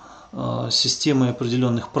 системой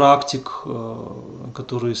определенных практик,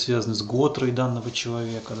 которые связаны с готрой данного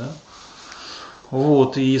человека. Да?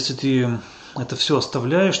 Вот, и если ты это все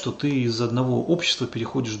оставляешь, то ты из одного общества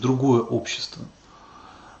переходишь в другое общество.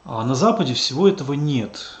 А на Западе всего этого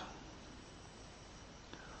нет.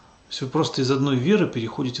 Все просто из одной веры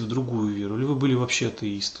переходите в другую веру. Или вы были вообще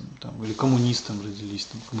атеистом, там, или коммунистом родились,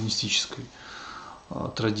 там, коммунистической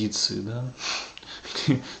традиции, да?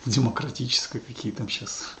 Или демократической, какие там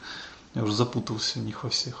сейчас. Я уже запутался в них во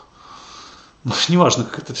всех. Ну, неважно,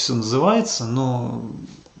 как это все называется, но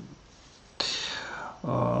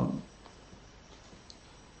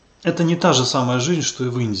это не та же самая жизнь, что и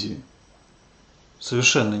в Индии.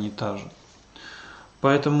 Совершенно не та же.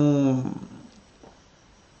 Поэтому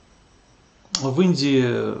в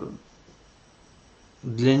Индии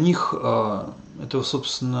для них это,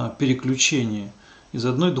 собственно, переключение из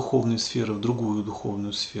одной духовной сферы в другую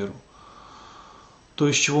духовную сферу. То,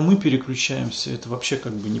 из чего мы переключаемся, это вообще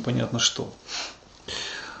как бы непонятно что.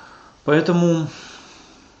 Поэтому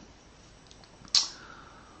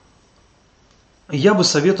я бы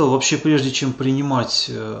советовал вообще, прежде чем принимать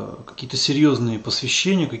какие-то серьезные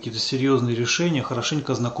посвящения, какие-то серьезные решения,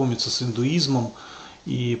 хорошенько ознакомиться с индуизмом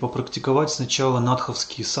и попрактиковать сначала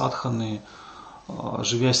надховские садханы,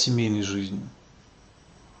 живя семейной жизнью.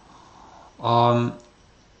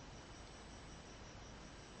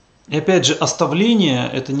 И опять же, оставление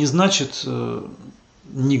 – это не значит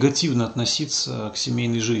негативно относиться к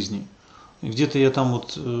семейной жизни. Где-то я там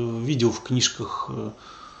вот видел в книжках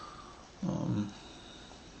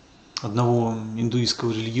одного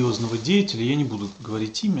индуистского религиозного деятеля, я не буду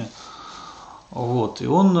говорить имя, вот, и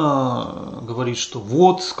он говорит, что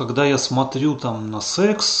вот, когда я смотрю там на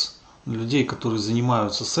секс, на людей, которые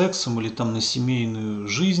занимаются сексом, или там на семейную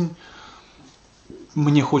жизнь,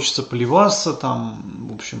 мне хочется плеваться там,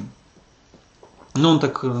 в общем, ну, он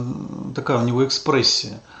такая у него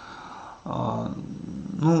экспрессия.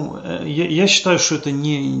 Ну, я считаю, что это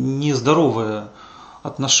не здоровое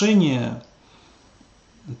отношение,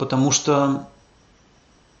 потому что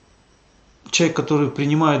человек, который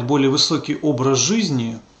принимает более высокий образ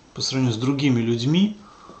жизни по сравнению с другими людьми,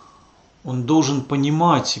 он должен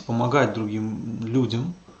понимать и помогать другим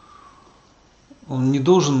людям. Он не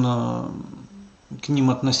должен к ним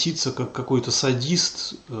относиться как какой-то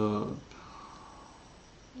садист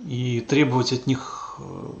и требовать от них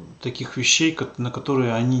таких вещей, на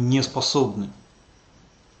которые они не способны. То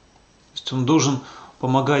есть он должен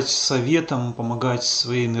помогать советам, помогать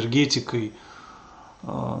своей энергетикой,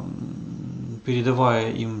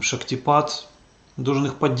 передавая им шактипат, должен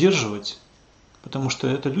их поддерживать, потому что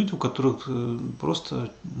это люди, у которых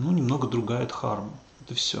просто немного другая дхарма.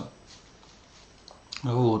 Это все.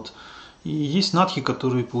 Вот. И есть надхи,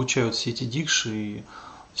 которые получают все эти дикши и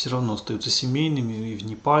все равно остаются семейными и в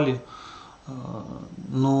Непале.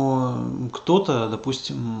 Но кто-то,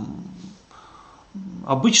 допустим,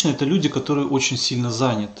 обычно это люди, которые очень сильно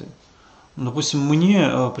заняты. Допустим,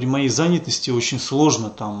 мне при моей занятости очень сложно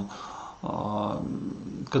там,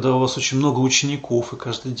 когда у вас очень много учеников и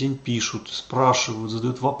каждый день пишут, спрашивают,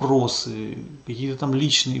 задают вопросы, какие-то там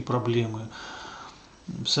личные проблемы.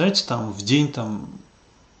 Представляете, там в день там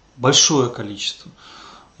большое количество.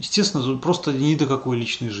 Естественно, тут просто ни до какой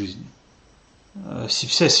личной жизни.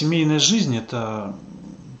 Вся семейная жизнь это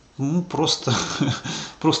просто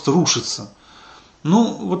рушится.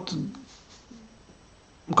 Ну, вот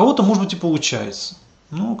у кого-то, может быть, и получается,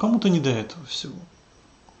 но кому-то не до этого всего.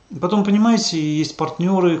 Потом, понимаете, есть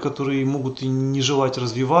партнеры, которые могут и не желать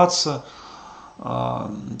развиваться,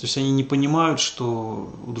 то есть они не понимают,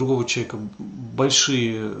 что у другого человека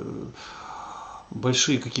большие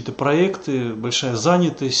какие-то проекты, большая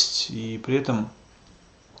занятость, и при этом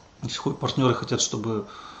партнеры хотят, чтобы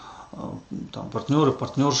там,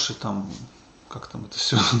 партнерши, там, как там это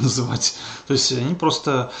все называть, то есть они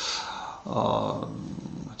просто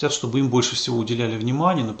хотят, чтобы им больше всего уделяли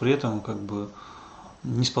внимание, но при этом как бы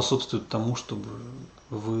не способствуют тому, чтобы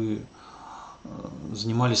вы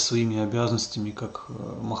занимались своими обязанностями как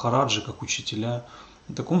махараджи, как учителя.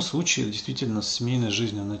 В таком случае действительно семейная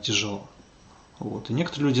жизнь, она тяжела. Вот. И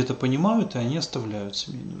некоторые люди это понимают, и они оставляют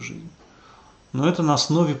семейную жизнь. Но это на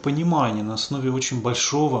основе понимания, на основе очень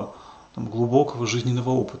большого, там, глубокого жизненного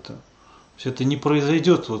опыта. То есть это не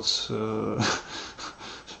произойдет вот с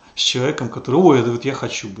человеком, который, ой, это вот я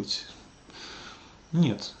хочу быть.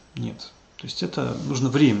 Нет. То есть это нужно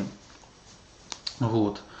время.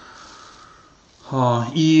 Вот.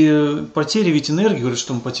 И потеря ведь энергии, говорят,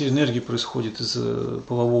 что потеря энергии происходит из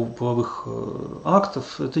половых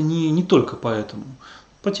актов, это не только поэтому.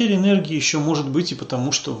 Потеря энергии еще может быть и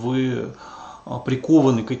потому, что вы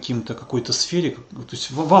прикованы к какой-то сфере, то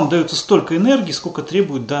есть вам дается столько энергии, сколько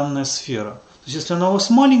требует данная сфера. То есть если она у вас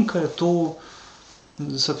маленькая, то,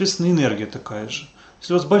 соответственно, энергия такая же.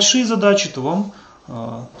 Если у вас большие задачи, то вам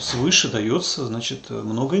свыше дается, значит,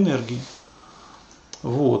 много энергии.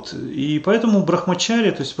 Вот. И поэтому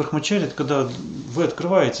брахмачарья, то есть брахмачарья, это когда вы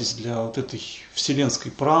открываетесь для вот этой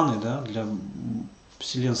вселенской праны, да, для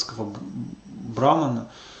вселенского брамана,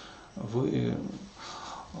 вы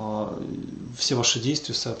все ваши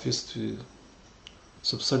действия в соответствии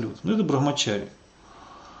с абсолютом. Ну, это брахмачарья.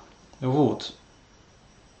 Вот.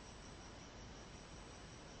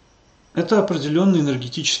 Это определенный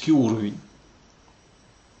энергетический уровень.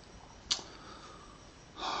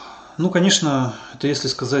 Ну, конечно, это если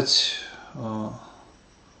сказать в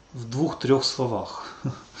 2-3 словах.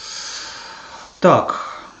 Так.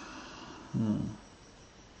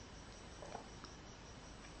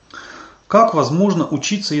 Как возможно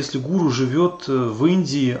учиться, если гуру живет в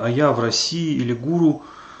Индии, а я в России, или гуру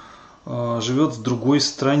живет в другой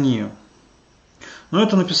стране? Ну,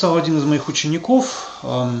 это написал один из моих учеников,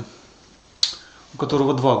 у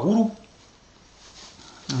которого два гуру.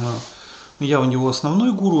 Я у него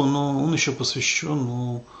основной гуру, но он еще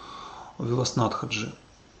посвящен Виваснатхаджи,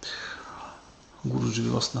 Гуруджи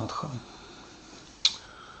Виваснатха.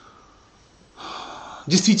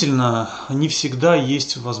 Действительно, не всегда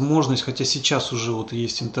есть возможность, хотя сейчас уже вот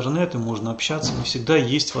есть интернет и можно общаться, не всегда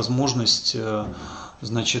есть возможность,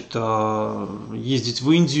 значит, ездить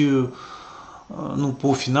в Индию, ну,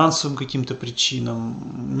 по финансовым каким-то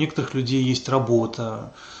причинам. У некоторых людей есть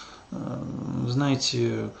работа.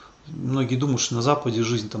 Знаете, многие думают, что на Западе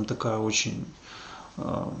жизнь там такая очень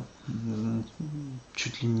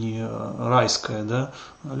чуть ли не райская, да.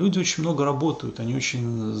 Люди очень много работают, они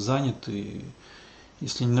очень заняты.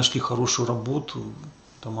 Если не нашли хорошую работу,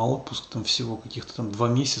 там, а отпуск там всего каких-то там 2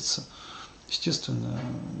 месяца, естественно,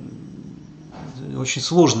 очень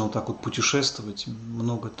сложно вот так вот путешествовать,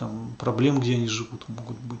 много там проблем, где они живут,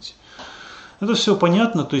 могут быть. Это все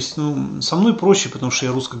понятно, то есть, ну, со мной проще, потому что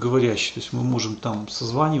я русскоговорящий, то есть мы можем там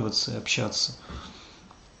созваниваться и общаться.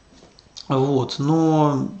 Вот,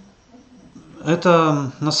 но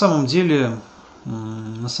это на самом деле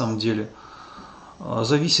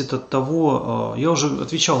зависит от того, я уже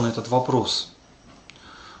отвечал на этот вопрос,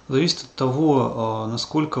 зависит от того,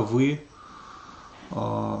 насколько вы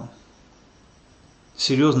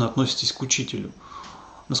серьезно относитесь к учителю.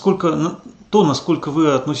 Насколько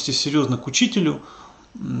вы относитесь серьезно к учителю,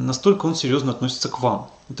 настолько он серьезно относится к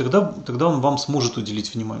вам. И тогда он вам сможет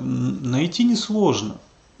уделить внимание. Найти несложно.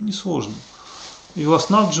 И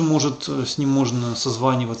Виваснатхаджи с ним можно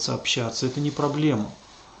созваниваться, общаться, это не проблема.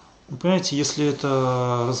 Вы понимаете, если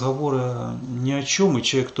это разговоры ни о чем, и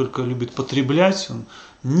человек только любит потреблять, он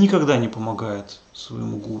никогда не помогает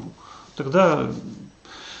своему гуру. Тогда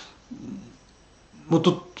вот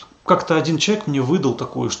тут как-то один человек мне выдал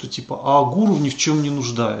такое, что типа, а гуру ни в чем не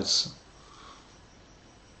нуждается.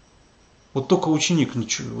 Вот только ученик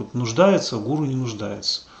вот нуждается, а гуру не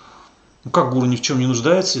нуждается. Ну как гуру ни в чем не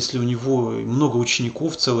нуждается, если у него много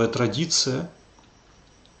учеников, целая традиция?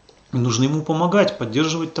 И нужно ему помогать,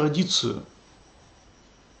 поддерживать традицию.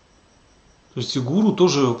 То есть и гуру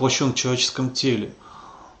тоже воплощен в человеческом теле.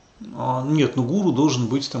 Нет, ну гуру должен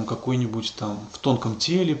быть там какой-нибудь там в тонком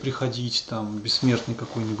теле приходить, там бессмертный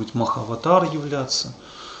какой-нибудь махаватар являться.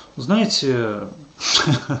 Знаете,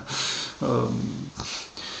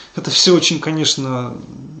 это все очень, конечно,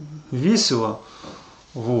 весело.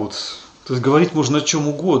 Вот. То есть говорить можно о чем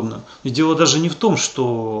угодно. И дело даже не в том,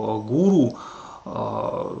 что гуру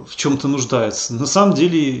в чем-то нуждается. На самом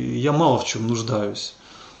деле я мало в чем нуждаюсь.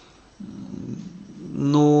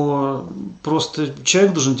 Но просто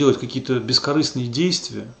человек должен делать какие-то бескорыстные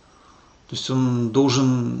действия. То есть от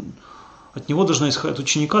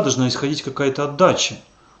ученика должна исходить какая-то отдача.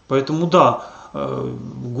 Поэтому да,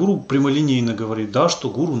 гуру прямолинейно говорит, да, что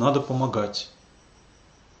гуру надо помогать.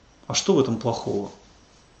 А что в этом плохого?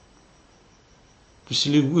 То есть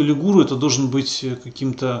или гуру это должен быть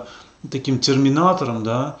каким-то таким терминатором,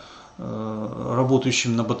 да,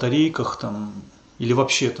 работающим на батарейках там, или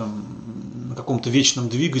вообще там на каком-то вечном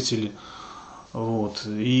двигателе. Вот.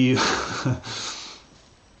 И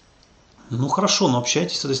ну хорошо, но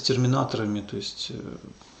общайтесь тогда с терминаторами, то есть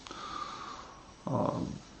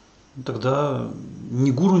тогда ни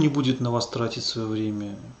гуру не будет на вас тратить свое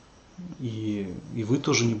время, и вы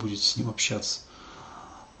тоже не будете с ним общаться.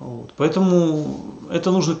 Вот. Поэтому это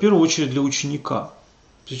нужно в первую очередь для ученика.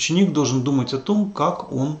 Ученик должен думать о том,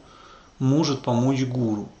 как он может помочь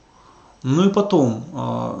гуру. Ну и потом,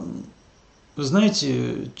 вы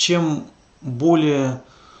знаете, чем более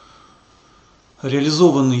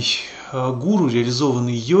реализованный гуру,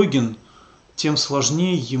 реализованный йогин, тем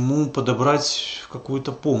сложнее ему подобрать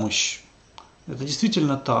какую-то помощь. Это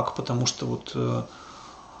действительно так, потому что вот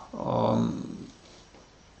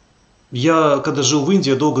я, когда жил в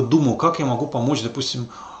Индии, я долго думал, как я могу помочь, допустим,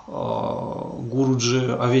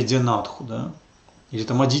 Гуруджи Аведьянатху, да, или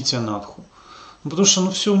там Адитьянатху. Ну, потому что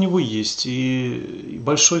все у него есть, и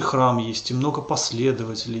большой храм есть, и много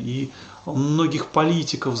последователей, и он многих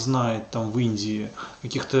политиков знает там в Индии,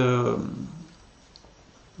 каких-то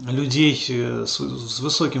людей с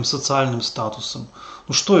высоким социальным статусом.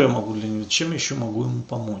 Ну что я могу для него, чем я еще могу ему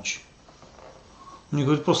помочь? Мне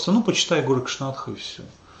говорят просто, почитай Горакшнатха и все.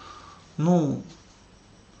 Ну,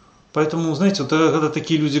 поэтому, знаете, вот когда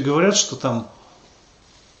такие люди говорят, что там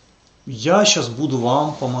я сейчас буду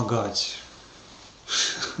вам помогать.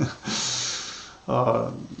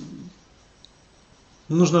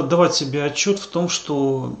 Нужно отдавать себе отчет в том,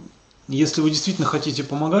 что Если вы действительно хотите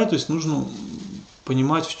помогать, то есть нужно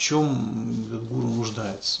понимать, в чем этот гуру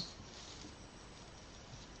нуждается.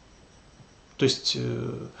 То есть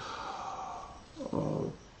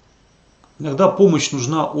иногда помощь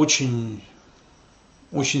нужна очень,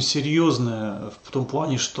 очень серьезная, в том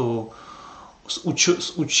плане, что с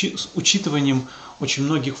учитыванием очень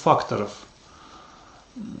многих факторов.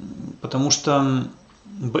 Потому что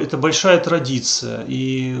это большая традиция,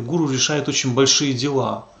 и гуру решает очень большие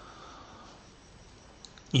дела.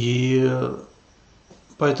 И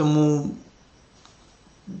поэтому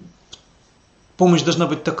помощь должна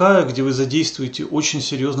быть такая, где вы задействуете очень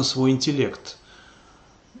серьезно свой интеллект.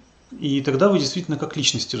 И тогда вы действительно как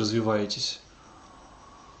личности развиваетесь.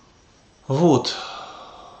 Вот.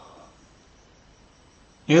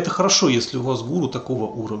 И это хорошо, если у вас гуру такого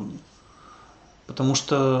уровня. Потому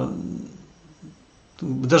что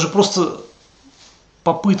даже просто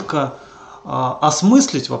попытка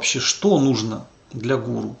осмыслить вообще, что нужно для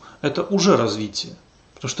гуру, это уже развитие.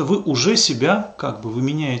 Потому что вы уже себя, вы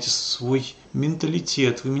меняете свой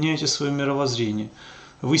менталитет, вы меняете свое мировоззрение.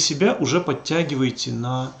 Вы себя уже подтягиваете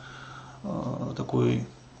на такой,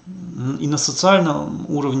 и на социальном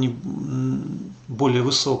уровне более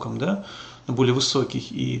высоком, да, более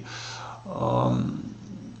высоких. И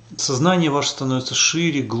сознание ваше становится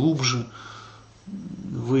шире, глубже.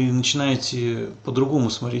 Вы начинаете по-другому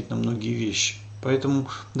смотреть на многие вещи. Поэтому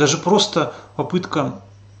даже просто попытка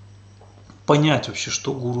понять вообще,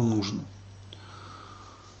 что гуру нужно.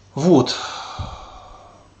 Вот.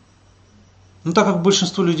 Но так как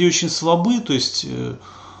большинство людей очень слабы, то есть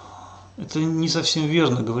это не совсем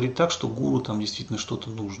верно говорить так, что гуру там действительно что-то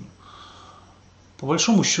нужно. По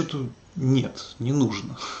большому счету нет, не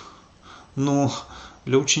нужно. Но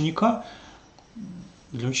для ученика,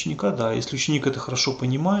 да, если ученик это хорошо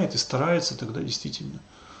понимает и старается, тогда действительно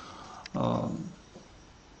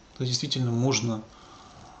можно.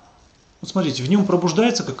 Вот смотрите, в нем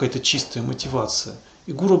пробуждается какая-то чистая мотивация,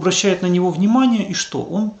 и гуру обращает на него внимание, и что?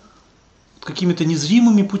 Он какими-то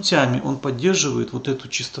незримыми путями он поддерживает вот эту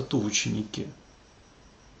чистоту в ученике.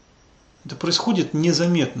 Это происходит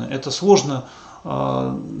незаметно, это сложно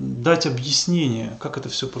дать объяснение, как это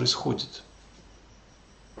все происходит.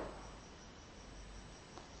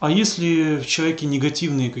 А если в человеке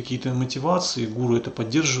негативные какие-то мотивации, гуру это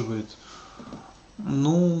поддерживает,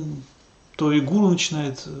 то и гуру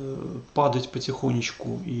начинает падать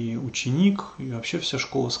потихонечку, и ученик, и вообще вся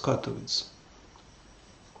школа скатывается.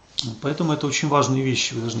 Поэтому это очень важные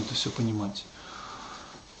вещи, вы должны это все понимать.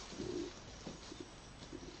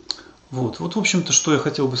 Вот, в общем-то, что я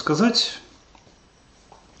хотел бы сказать.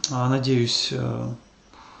 Надеюсь,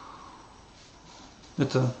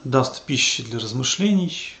 это даст пищи для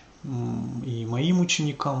размышлений и моим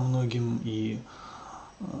ученикам многим, и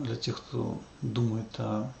для тех, кто думает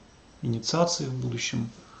о инициации в будущем.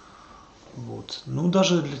 Вот.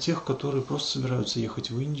 Даже для тех, которые просто собираются ехать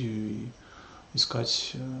в Индию и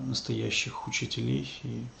искать настоящих учителей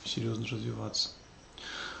и серьезно развиваться.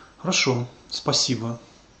 Хорошо, спасибо.